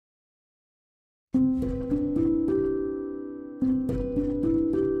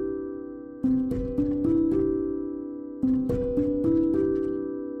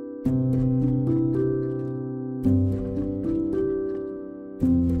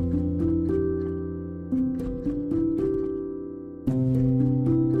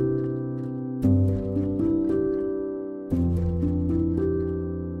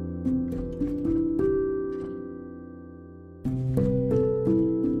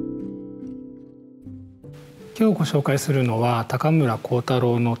今日ご紹介するのは高村光太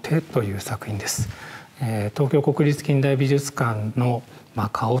郎の手という作品です。東京国立近代美術館の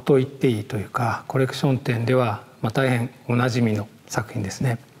顔と言っていいというか、コレクション展では大変おなじみの作品です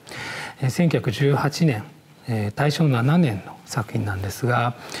ね。1918年大正7年の作品なんです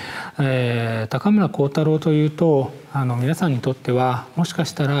が、高村光太郎というと皆さんにとってはもしか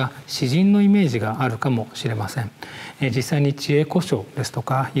したら詩人のイメージがあるかもしれません。実際に知恵古書ですと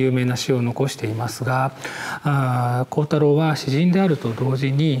か有名な詩を残していますが、光太郎は詩人であると同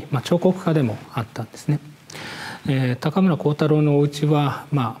時に彫刻家でもあったんですね。高村光太郎のお家は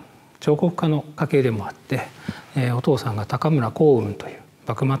彫刻家の家系でもあって、お父さんが高村光雲という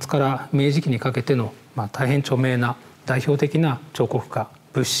幕末から明治期にかけての大変著名な代表的な彫刻家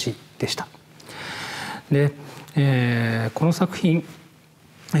仏師でした。で、この作品、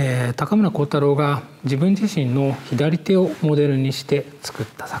高村光太郎が自分自身の左手をモデルにして作っ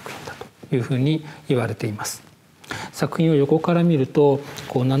た作品だというふうに言われています。作品を横から見ると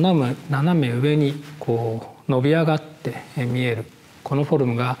斜め上に伸び上がって見えるこのフォル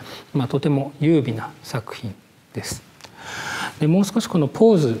ムがとても優美な作品です。でもう少しこの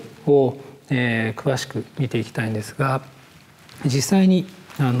ポーズを詳しく見ていきたいんですが、実際に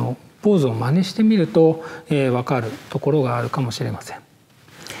ポーズを真似してみると分かるところがあるかもしれません。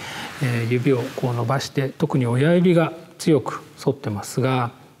指を伸ばして、特に親指が強く反ってます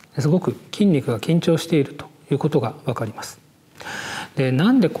が、すごく筋肉が緊張しているということが分かります。で、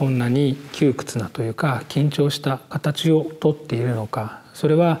なんでこんなに窮屈なというか緊張した形をとっているのか、そ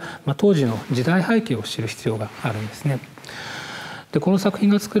れは当時の時代背景を知る必要があるんですね。でこの作品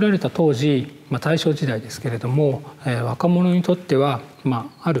が作られた当時、大正時代ですけれども、若者にとっては、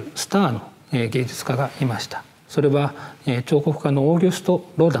あるスターの芸術家がいました。それは彫刻家のオーギュスト・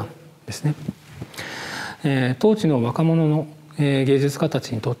ロダンですね。当時の若者の芸術家た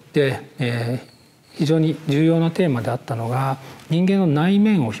ちにとって非常に重要なテーマであったのが、人間の内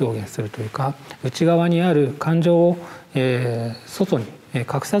面を表現するというか、内側にある感情を外に隠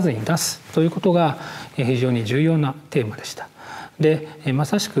さずに出すということが非常に重要なテーマでした。でま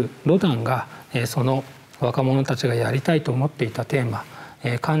さしくロダンがその若者たちがやりたいと思っていたテーマ、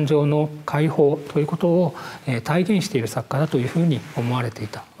感情の解放ということを体現している作家だというふうに思われてい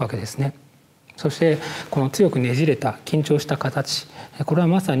たわけですね。そしてこの強くねじれた緊張した形、これは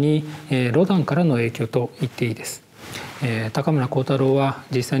まさにロダンからの影響と言っていいです。高村光太郎は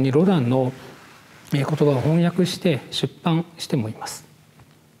実際にロダンの言葉を翻訳して出版してもいます。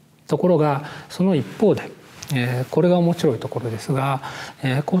ところがその一方でこれが面白いところですが、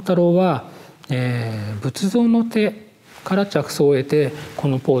光太郎は仏像の手から着想を得てこ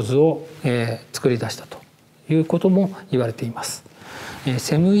のポーズを作り出したということも言われています。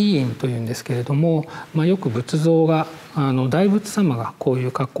セムイ院というんですけれども、よく仏像が大仏様がこうい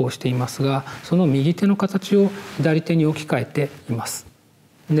う格好をしていますが、その右手の形を左手に置き換えています。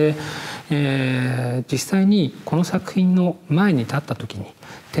で、実際にこの作品の前に立った時に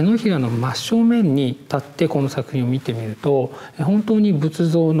手のひらの真正面に立ってこの作品を見てみると、本当に仏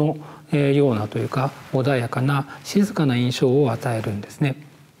像のようなというか穏やかな静かな印象を与えるんですね。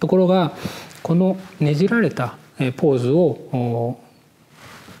ところがこのねじられたポーズを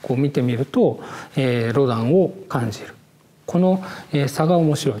見てみるとロダンを感じる、この差が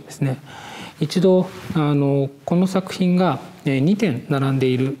面白いですね。一度この作品が2点並んで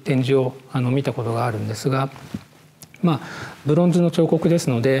いる展示を見たことがあるんですが、ブロンズの彫刻です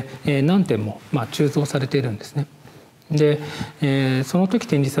ので何点も鋳造されているんですね。でその時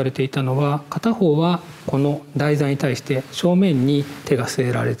展示されていたのは、片方はこの台座に対して正面に手が据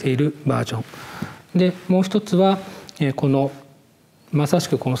えられているバージョンで、もう一つはこのまさし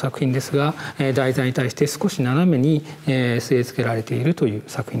くこの作品ですが台座に対して少し斜めに据え付けられているという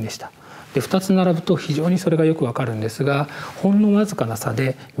作品でした。で2つ並ぶと非常にそれがよくわかるんですが、ほんのわずかな差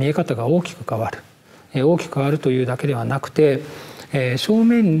で見え方が大きく変わる。大きく変わるというだけではなくて、正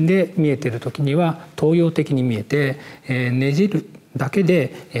面で見えている時には東洋的に見えて、ねじるだけ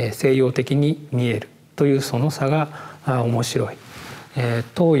で西洋的に見えるというその差が面白い。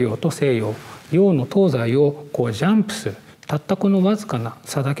東洋と西洋、洋の東西をジャンプする、たったこのわずかな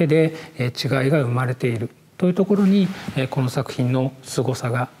差だけで違いが生まれているというところにこの作品の凄さ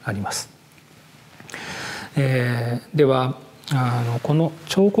があります。ではこの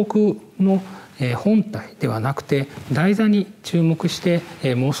彫刻の本体ではなくて台座に注目して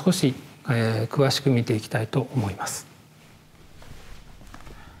もう少し詳しく見ていきたいと思います。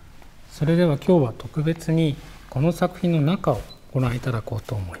それでは今日は特別にこの作品の中をご覧いただこう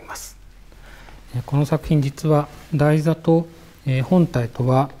と思います。この作品実は台座と本体と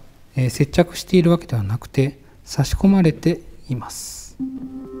は接着しているわけではなくて差し込まれています。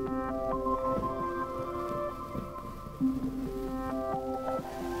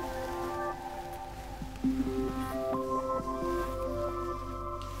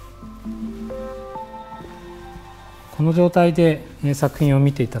この状態で作品を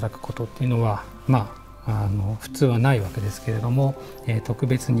見ていただくことっていうのは普通はないわけですけれども、特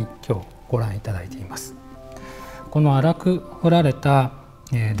別に今日ご覧いただいています。この粗く彫られた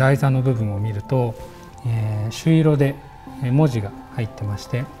台座の部分を見ると、朱色で文字が入ってまし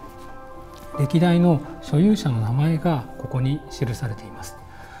て、歴代の所有者の名前がここに記されています。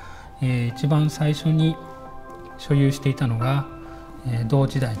一番最初に所有していたのが同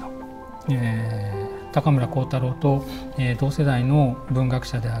時代の高村光太郎と同世代の文学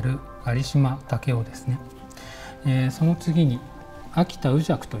者である有島武雄ですね。その次に秋田宇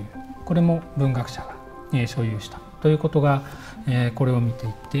寂という、これも文学者が所有したということがこれを見てい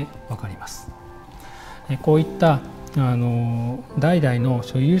って分かります。こういった代々の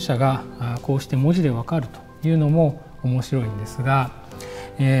所有者がこうして文字で分かるというのも面白いんですが、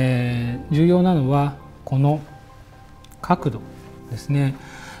重要なのはこの角度ですね。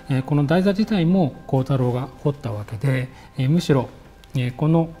この台座自体も光太郎が彫ったわけで、むしろこ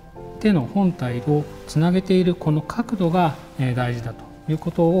の手の本体をつなげているこの角度が大事だという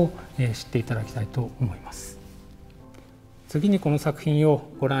ことを知っていただきたいと思います。次にこの作品を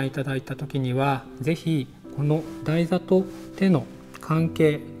ご覧いただいた時には、ぜひこの台座と手の関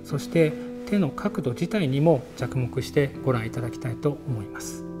係、そして手の角度自体にも着目してご覧いただきたいと思いま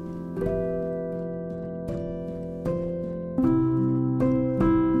す。